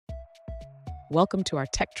Welcome to our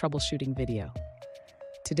tech troubleshooting video.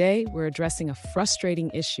 Today, we're addressing a frustrating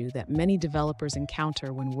issue that many developers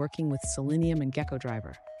encounter when working with Selenium and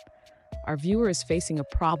Geckodriver. Our viewer is facing a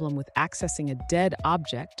problem with accessing a dead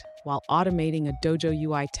object while automating a Dojo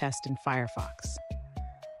UI test in Firefox.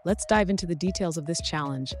 Let's dive into the details of this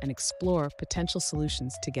challenge and explore potential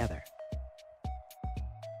solutions together.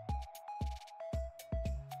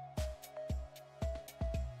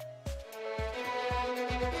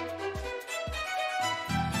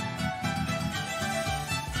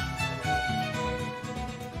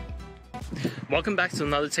 Welcome back to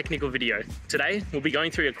another technical video. Today, we'll be going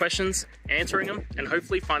through your questions, answering them, and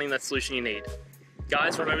hopefully finding that solution you need.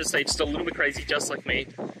 Guys, remember to stay just a little bit crazy, just like me,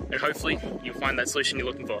 and hopefully you'll find that solution you're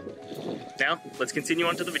looking for. Now, let's continue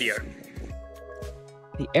on to the video.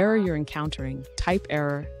 The error you're encountering, type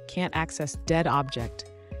error, can't access dead object,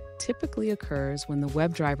 typically occurs when the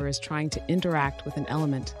WebDriver is trying to interact with an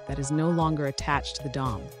element that is no longer attached to the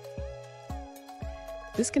DOM.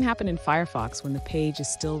 This can happen in Firefox when the page is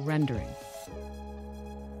still rendering.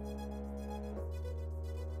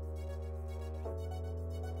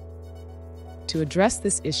 To address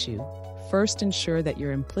this issue, first ensure that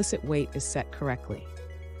your implicit wait is set correctly.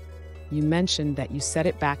 You mentioned that you set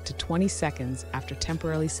it back to 20 seconds after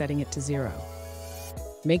temporarily setting it to 0.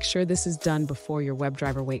 Make sure this is done before your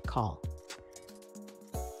WebDriver wait call.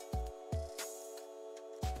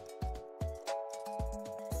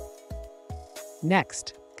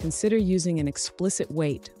 Next, consider using an explicit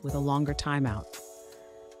wait with a longer timeout.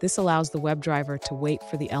 This allows the WebDriver to wait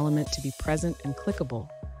for the element to be present and clickable,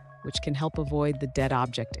 which can help avoid the dead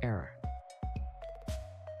object error.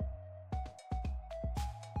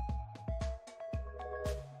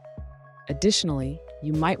 Additionally,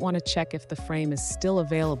 you might want to check if the frame is still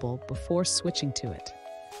available before switching to it.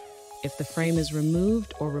 If the frame is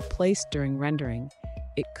removed or replaced during rendering,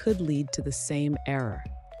 it could lead to the same error.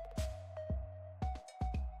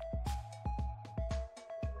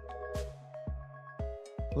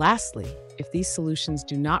 Lastly, if these solutions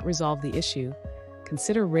do not resolve the issue,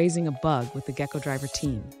 consider raising a bug with the Geckodriver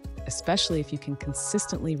team, especially if you can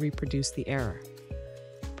consistently reproduce the error.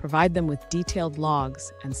 Provide them with detailed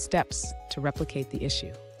logs and steps to replicate the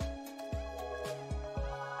issue.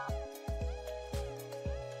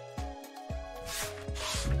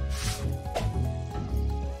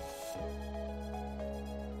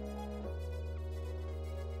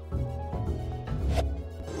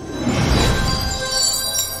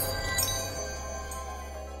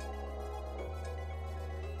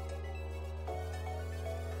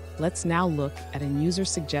 Let's now look at a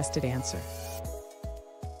user-suggested answer.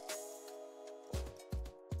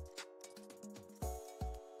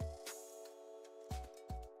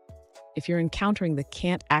 If you're encountering the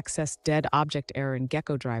can't access dead object error in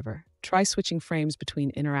Geckodriver, try switching frames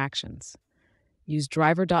between interactions. Use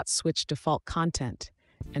driver.switch default content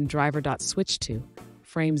and driver.switch to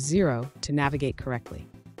frame 0 to navigate correctly.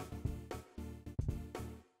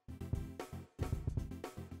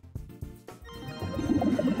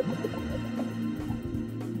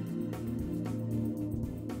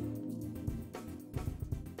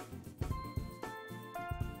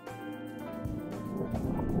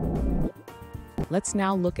 Let's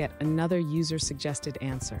now look at another user-suggested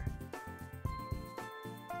answer.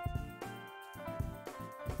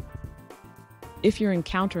 If you're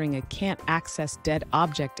encountering a can't access dead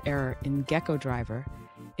object error in Geckodriver,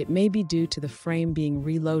 it may be due to the frame being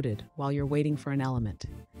reloaded while you're waiting for an element.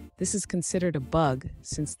 This is considered a bug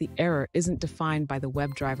since the error isn't defined by the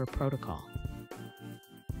WebDriver protocol.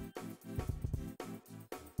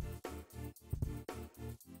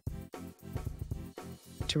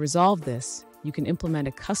 To resolve this, you can implement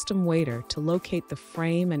a custom waiter to locate the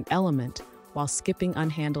frame and element while skipping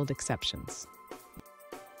unhandled exceptions.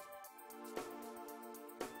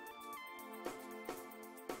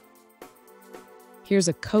 Here's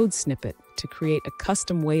a code snippet to create a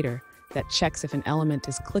custom waiter that checks if an element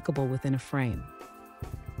is clickable within a frame.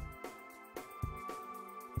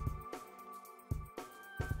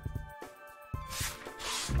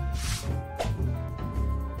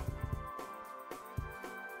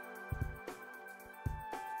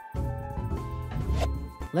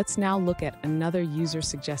 Let's now look at another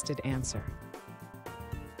user-suggested answer.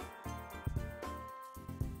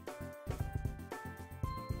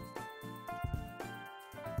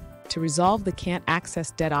 To resolve the can't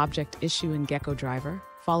access dead object issue in Geckodriver,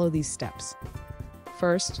 follow these steps.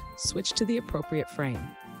 First, switch to the appropriate frame.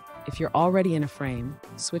 If you're already in a frame,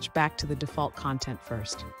 switch back to the default content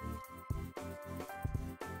first.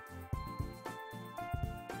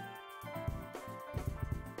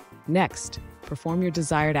 Next, perform your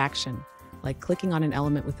desired action, like clicking on an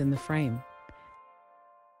element within the frame.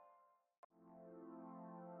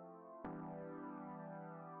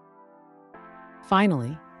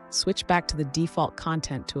 Finally, switch back to the default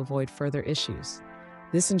content to avoid further issues.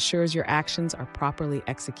 This ensures your actions are properly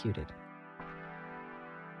executed.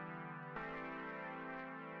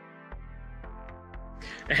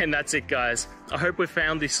 And that's it, guys. I hope we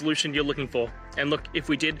found the solution you're looking for. And look, if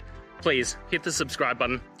we did, please hit the subscribe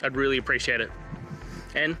button. I'd really appreciate it.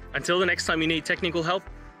 And until the next time you need technical help,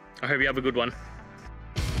 I hope you have a good one.